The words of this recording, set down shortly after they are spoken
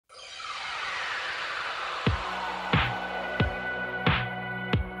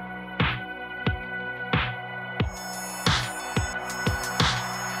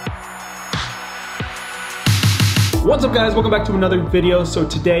What's up guys, welcome back to another video. So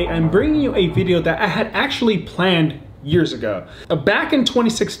today I'm bringing you a video that I had actually planned years ago. Back in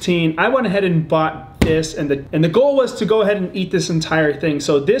 2016, I went ahead and bought this and the goal was to go ahead and eat this entire thing.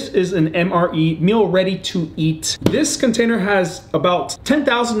 So this is an MRE, meal ready to eat. This container has about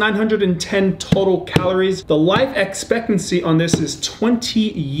 10,910 total calories. The life expectancy on this is 20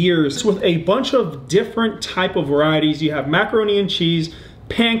 years with a bunch of different type of varieties. You have macaroni and cheese,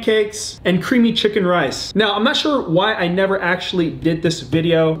 pancakes, and creamy chicken rice. Now, I'm not sure why I never actually did this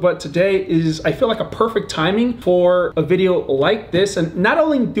video, but today is, I feel like, a perfect timing for a video like this. And not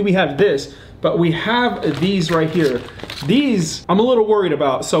only do we have this, but we have these right here. These, I'm a little worried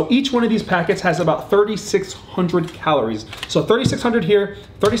about. So each one of these packets has about 3,600 calories. So 3,600 here,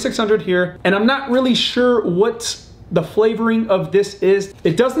 3,600 here, and I'm not really sure what the flavoring of this is.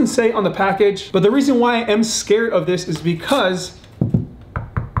 It doesn't say on the package, but the reason why I am scared of this is because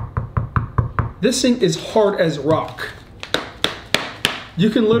this thing is hard as rock. You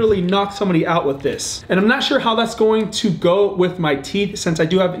can literally knock somebody out with this. And I'm not sure how that's going to go with my teeth since I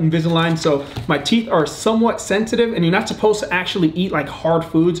do have Invisalign, so my teeth are somewhat sensitive and you're not supposed to actually eat like hard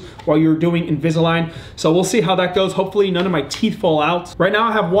foods while you're doing Invisalign. So we'll see how that goes. Hopefully none of my teeth fall out. Right now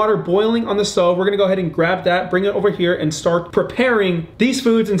I have water boiling on the stove. We're gonna go ahead and grab that, bring it over here and start preparing these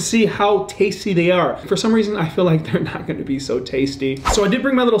foods and see how tasty they are. For some reason, I feel like they're not gonna be so tasty. So I did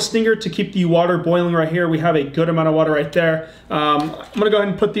bring my little stinger to keep the water boiling right here. We have a good amount of water right there. I'm gonna go ahead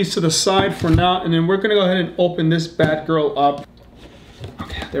and put these to the side for now, and then we're gonna go ahead and open this bad girl up.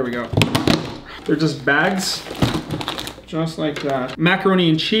 Okay, there we go. They're just bags, just like that. Macaroni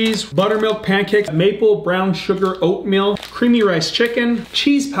and cheese, buttermilk pancakes, maple brown sugar oatmeal, creamy rice chicken,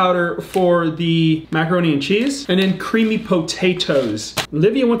 cheese powder for the macaroni and cheese, and then creamy potatoes.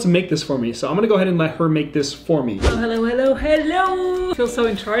 Livia wants to make this for me, so I'm gonna go ahead and let her make this for me. Oh, hello, hello, hello! I feel so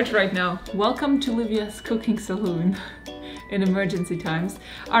in charge right now. Welcome to Livia's cooking saloon. In emergency times.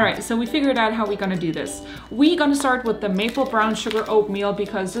 All right, so we figured out how we're gonna do this. We're gonna start with the maple brown sugar oatmeal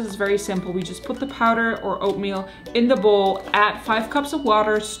because this is very simple. We just put the powder or oatmeal in the bowl, add 5 cups of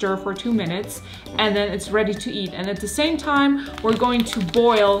water, stir for 2 minutes, and then it's ready to eat. And at the same time, we're going to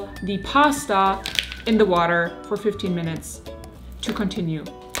boil the pasta in the water for 15 minutes to continue.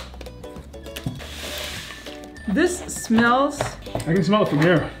 This smells... I can smell it from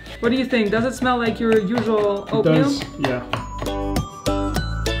here. What do you think? Does it smell like your usual oatmeal? It does, yeah.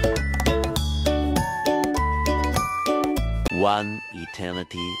 One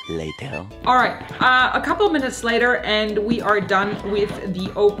eternity later. All right, a couple minutes later and we are done with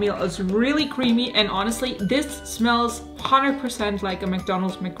the oatmeal. It's really creamy and honestly, this smells 100% like a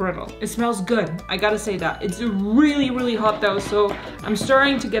McDonald's McGriddle. It smells good, I gotta say that. It's really, really hot though, so I'm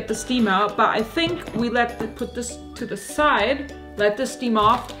stirring to get the steam out, but I think we put this to the side, let the steam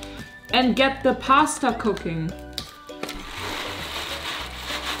off, and get the pasta cooking.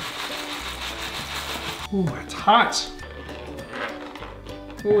 Ooh, it's hot.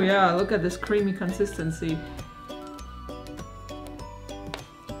 Oh yeah, look at this creamy consistency.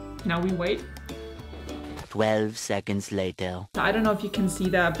 Now we wait. 12 seconds later. I don't know if you can see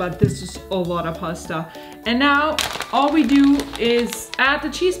that, but this is a lot of pasta. And now all we do is add the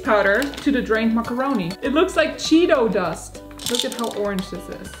cheese powder to the drained macaroni. It looks like Cheeto dust. Look at how orange this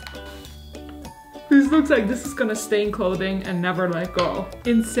is. This looks like this is gonna stain clothing and never let go.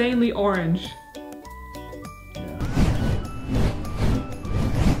 Insanely orange.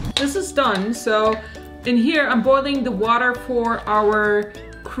 This is done, so in here I'm boiling the water for our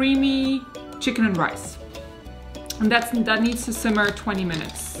creamy chicken and rice. And that needs to simmer 20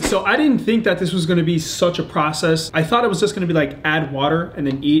 minutes. So I didn't think that this was gonna be such a process. I thought it was just gonna be like add water and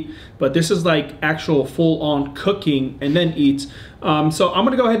then eat, but this is like actual full-on cooking and then eat. So I'm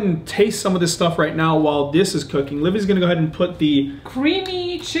gonna go ahead and taste some of this stuff right now while this is cooking. Livy's gonna go ahead and put the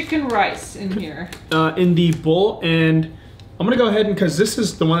creamy chicken rice in here. In the bowl, and I'm gonna go ahead and, because this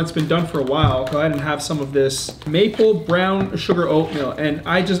is the one that's been done for a while, go ahead and have some of this maple brown sugar oatmeal. And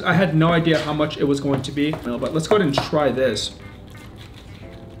I had no idea how much it was going to be, but let's go ahead and try this.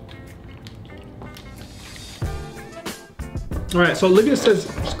 All right, so Livia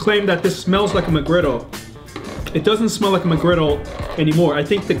claimed that this smells like a McGriddle. It doesn't smell like a McGriddle anymore. I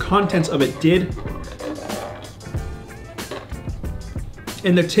think the contents of it did.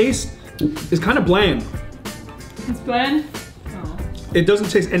 And the taste is kind of bland. It's bland? It doesn't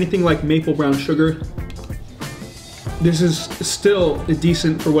taste anything like maple brown sugar. This is still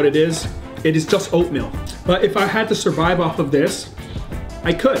decent for what it is. It is just oatmeal. But if I had to survive off of this,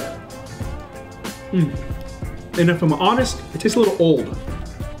 I could. And if I'm honest, it tastes a little old.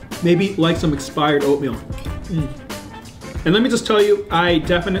 Maybe like some expired oatmeal. And let me just tell you, I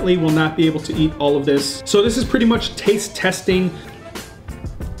definitely will not be able to eat all of this. So this is pretty much taste testing.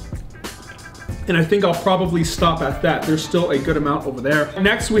 And I think I'll probably stop at that. There's still a good amount over there.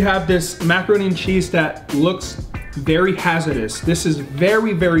 Next, we have this macaroni and cheese that looks very hazardous. This is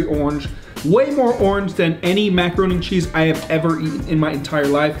very, very orange. Way more orange than any macaroni and cheese I have ever eaten in my entire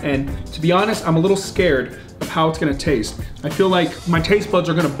life. And to be honest, I'm a little scared of how it's gonna taste. I feel like my taste buds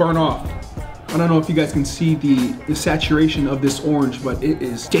are gonna burn off. I don't know if you guys can see the saturation of this orange, but it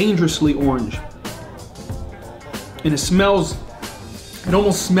is dangerously orange. And it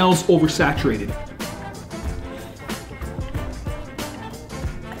almost smells oversaturated.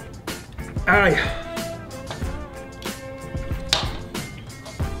 Aye.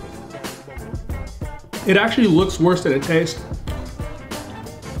 It actually looks worse than it tastes.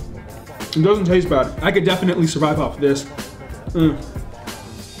 It doesn't taste bad. I could definitely survive off of this.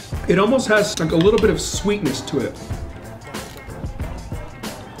 It almost has like a little bit of sweetness to it,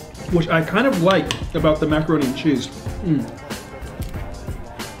 which I kind of like about the macaroni and cheese.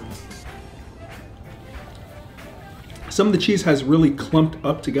 Some of the cheese has really clumped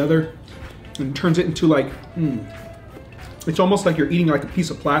up together and turns it into like, it's almost like you're eating like a piece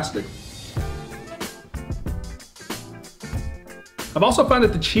of plastic. I've also found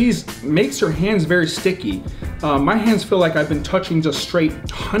that the cheese makes your hands very sticky. My hands feel like I've been touching just straight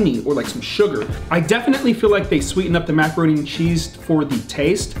honey or like some sugar. I definitely feel like they sweeten up the macaroni and cheese for the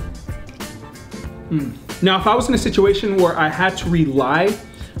taste. Now, if I was in a situation where I had to rely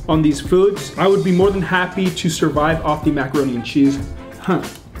on these foods, I would be more than happy to survive off the macaroni and cheese.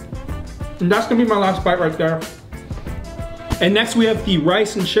 And that's gonna be my last bite right there. And next we have the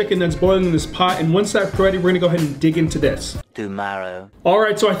rice and chicken that's boiling in this pot. And once that's ready, we're gonna go ahead and dig into this. Tomorrow. All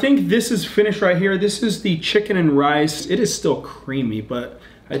right, so I think this is finished right here. This is the chicken and rice. It is still creamy, but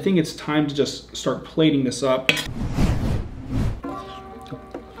I think it's time to just start plating this up.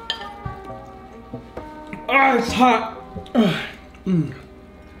 Ah, it's hot.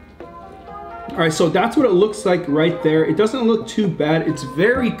 All right, so that's what it looks like right there. It doesn't look too bad. It's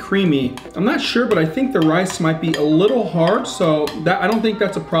very creamy. I'm not sure, but I think the rice might be a little hard, so I don't think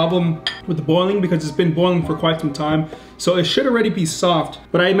that's a problem with the boiling because it's been boiling for quite some time. So it should already be soft,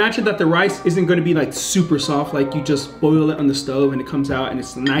 but I imagine that the rice isn't gonna be like super soft, like you just boil it on the stove and it comes out and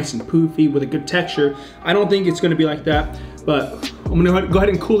it's nice and poofy with a good texture. I don't think it's gonna be like that, but I'm gonna go ahead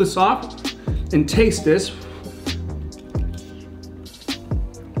and cool this off and taste this.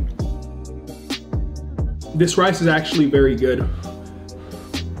 This rice is actually very good.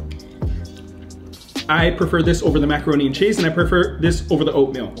 I prefer this over the macaroni and cheese, and I prefer this over the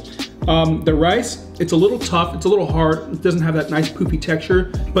oatmeal. The rice, it's a little tough, it's a little hard, it doesn't have that nice poofy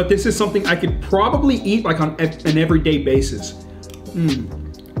texture, but this is something I could probably eat like on an everyday basis. And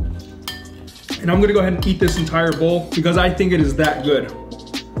I'm gonna go ahead and eat this entire bowl because I think it is that good.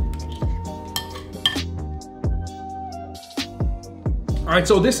 All right,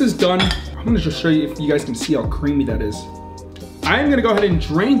 so this is done. I'm gonna just show you if you guys can see how creamy that is. I'm gonna go ahead and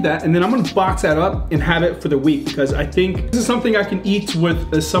drain that, and then I'm gonna box that up and have it for the week because I think this is something I can eat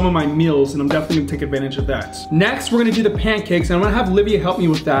with some of my meals, and I'm definitely gonna take advantage of that. Next, we're gonna do the pancakes, and I'm gonna have Livia help me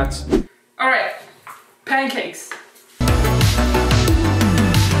with that. All right, pancakes.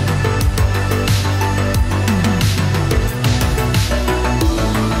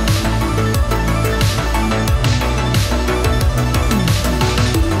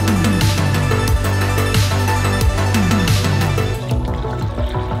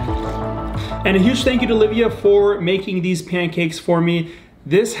 And a huge thank you to Livia for making these pancakes for me.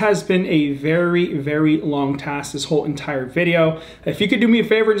 This has been a very, very long task, this whole entire video. If you could do me a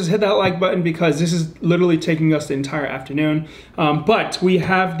favor and just hit that like button because this is literally taking us the entire afternoon. But we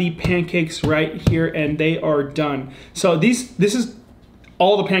have the pancakes right here and they are done. So this is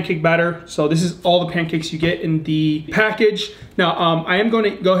all the pancake batter. So this is all the pancakes you get in the package. Now, I am going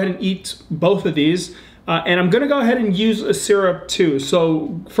to go ahead and eat both of these. And I'm gonna go ahead and use a syrup too.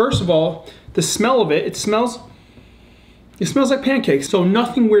 So first of all, the smell of it, it smells like pancakes. So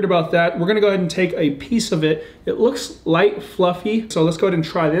nothing weird about that. We're gonna go ahead and take a piece of it. It looks light, fluffy. So let's go ahead and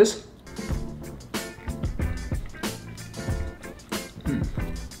try this.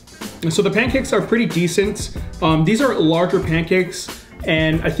 And so the pancakes are pretty decent. These are larger pancakes.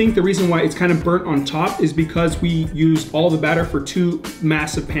 And I think the reason why it's kind of burnt on top is because we used all the batter for 2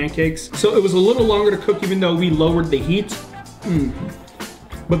 massive pancakes. So it was a little longer to cook even though we lowered the heat.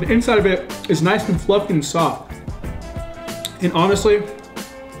 But the inside of it is nice and fluffy and soft. And honestly,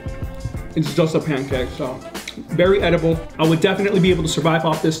 it's just a pancake, so very edible. I would definitely be able to survive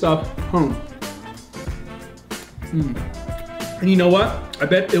off this stuff. And you know what? I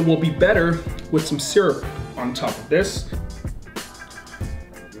bet it will be better with some syrup on top of this.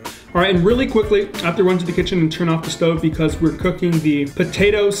 All right, and really quickly, I have to run to the kitchen and turn off the stove because we're cooking the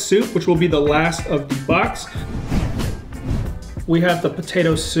potato soup, which will be the last of the box. We have the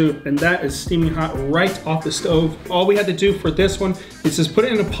potato soup, and that is steaming hot right off the stove. All we had to do for this one is just put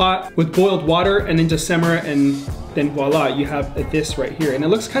it in a pot with boiled water and then just simmer it, and then voila, you have this right here. And it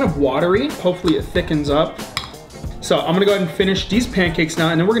looks kind of watery. Hopefully it thickens up. So I'm gonna go ahead and finish these pancakes now,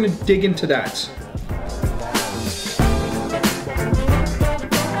 and then we're gonna dig into that.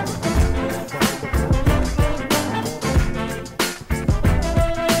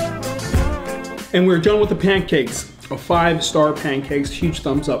 And we're done with the pancakes. A 5-star pancakes, huge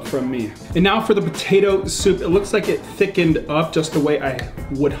thumbs up from me. And now for the potato soup. It looks like it thickened up just the way I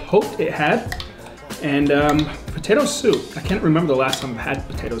would hope it had. And potato soup, I can't remember the last time I've had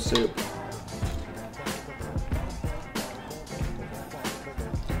potato soup.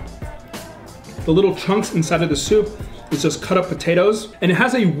 The little chunks inside of the soup is just cut up potatoes, and it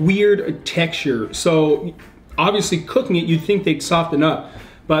has a weird texture. So obviously cooking it, you'd think they'd soften up,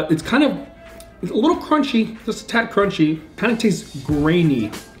 but it's kind of, it's a little crunchy, just a tad crunchy. Kind of tastes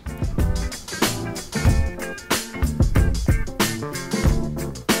grainy.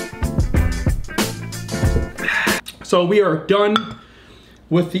 So we are done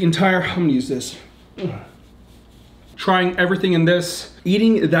with the entire, I'm gonna use this. Trying everything in this.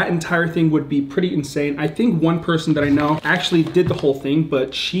 Eating that entire thing would be pretty insane. I think one person that I know actually did the whole thing,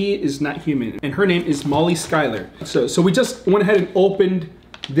 but she is not human. And her name is Molly Schuyler. So we just went ahead and opened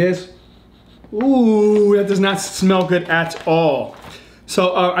this. Ooh, that does not smell good at all.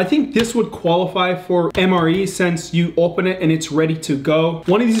 So I think this would qualify for MRE since you open it and it's ready to go.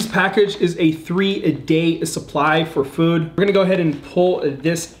 One of these packages is a 3-day supply for food. We're gonna go ahead and pull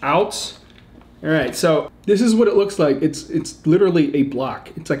this out. All right, so this is what it looks like. It's literally a block.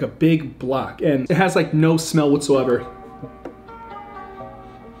 It's like a big block, and it has like no smell whatsoever.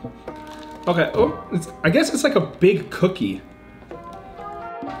 Okay, oh, I guess it's like a big cookie.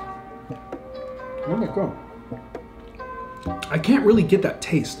 Where'd that go? I can't really get that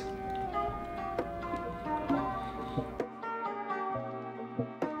taste.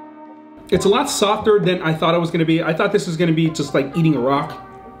 It's a lot softer than I thought it was gonna be. I thought this was gonna be just like eating a rock.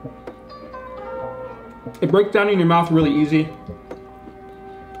 It breaks down in your mouth really easy.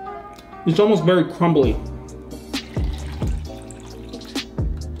 It's almost very crumbly.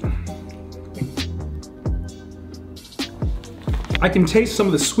 I can taste some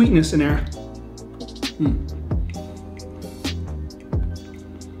of the sweetness in there.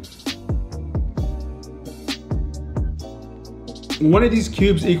 One of these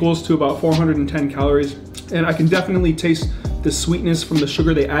cubes equals to about 410 calories, and I can definitely taste the sweetness from the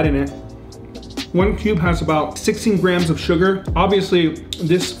sugar they add in it. One cube has about 16 grams of sugar. Obviously,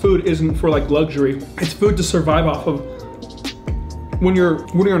 this food isn't for like luxury. It's food to survive off of when you're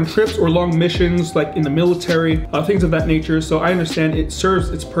on trips or long missions, like in the military, things of that nature. So I understand it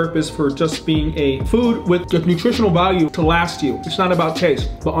serves its purpose for just being a food with the nutritional value to last you. It's not about taste.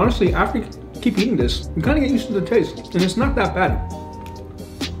 But honestly, after you keep eating this, you kind of get used to the taste, and it's not that bad.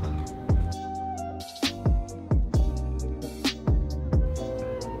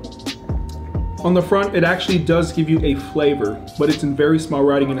 On the front, it actually does give you a flavor, but it's in very small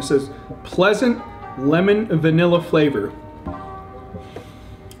writing, and it says pleasant lemon vanilla flavor.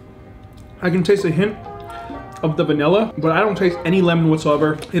 I can taste a hint of the vanilla, but I don't taste any lemon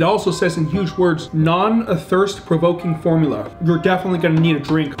whatsoever. It also says in huge words, non-thirst provoking formula. You're definitely gonna need a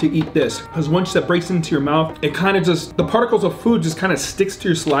drink to eat this, because once that breaks into your mouth, it kind of just, the particles of food just kind of sticks to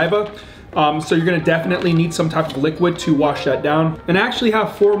your saliva. So you're gonna definitely need some type of liquid to wash that down. And I actually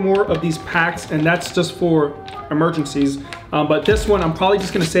have 4 more of these packs, and that's just for emergencies. But this one, I'm probably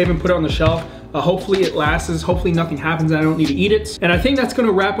just gonna save and put it on the shelf. Hopefully it lasts, hopefully nothing happens and I don't need to eat it. And I think that's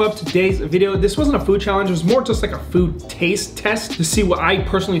gonna wrap up today's video. This wasn't a food challenge, it was more just like a food taste test to see what I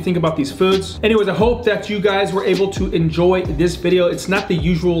personally think about these foods. Anyways, I hope that you guys were able to enjoy this video. It's not the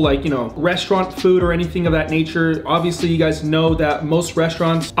usual like, you know, restaurant food or anything of that nature. Obviously you guys know that most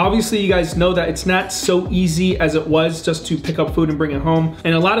restaurants, it's not so easy as it was just to pick up food and bring it home.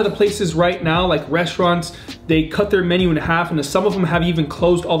 And a lot of the places right now, like restaurants, they cut their menu in half, and some of them have even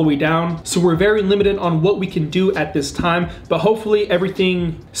closed all the way down. So we're very limited on what we can do at this time, but hopefully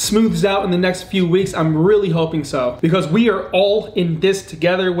everything smooths out in the next few weeks. I'm really hoping so, because we are all in this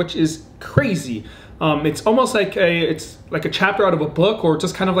together, which is crazy. It's almost like it's like a chapter out of a book, or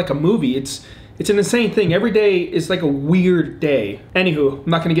just kind of like a movie. It's an insane thing. Every day is like a weird day. Anywho, I'm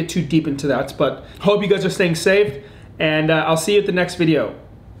not gonna get too deep into that, but hope you guys are staying safe, and I'll see you at the next video.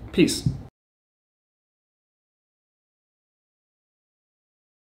 Peace.